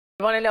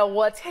You want to know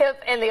what's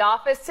hip in the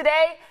office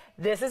today?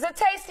 This is a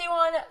tasty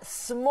one,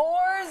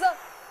 S'mores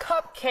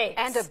Cupcakes.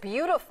 And a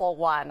beautiful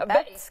one.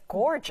 That's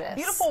gorgeous.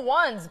 Beautiful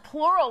ones,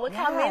 plural. Look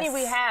how many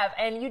we have.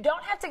 And you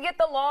don't have to get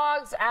the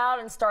logs out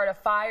and start a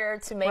fire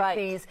to make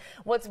these.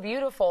 What's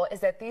beautiful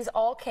is that these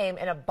all came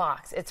in a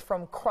box. It's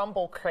from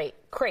Crumble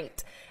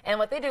Crate. And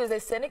what they do is they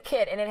send a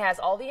kit, and it has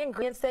all the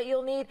ingredients that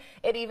you'll need.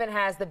 It even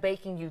has the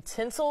baking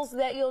utensils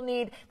that you'll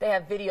need. They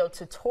have video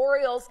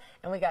tutorials.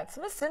 And we got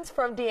some assistance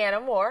from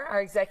Deanna Moore,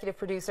 our executive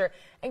producer.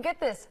 And get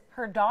this,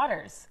 her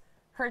daughters.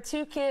 Her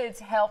 2 kids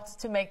helped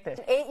to make this.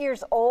 8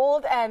 years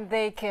old, and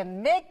they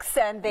can mix,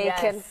 and they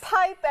can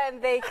pipe, and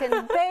they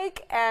can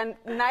bake, and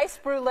nice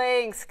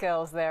bruleeing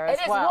skills there as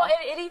well.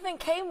 It even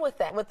came with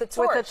that, with the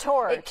torch. With the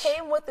torch. It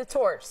came with the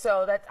torch.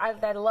 So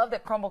I love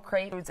that Crumble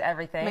Crate includes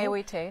everything. May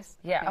we taste?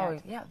 Yeah. Oh,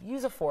 yeah.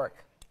 Use a fork.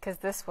 Because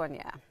this one,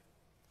 a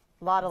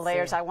lot of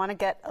layers. I want to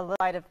get a little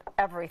bite of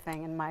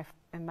everything in my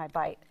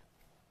bite.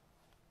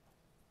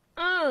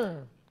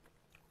 Oh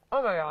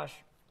my gosh.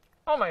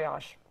 Oh my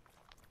gosh.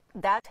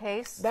 That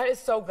tastes. That is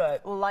so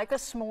good. Like a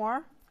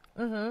s'more.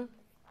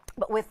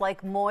 But with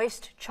like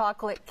moist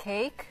chocolate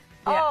cake.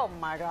 Yeah. Oh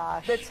my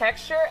gosh. The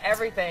texture,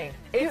 everything.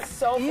 It's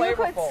so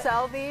flavorful. You could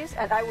sell these,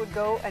 and I would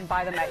go and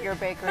buy them at your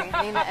bakery,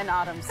 Nina and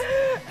Autumn's.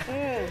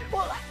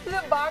 Well,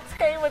 the box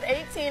came with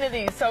 18 of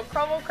these. So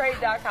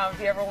crumblecrate.com if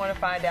you ever want to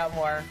find out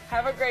more.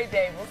 Have a great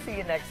day. We'll see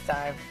you next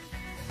time.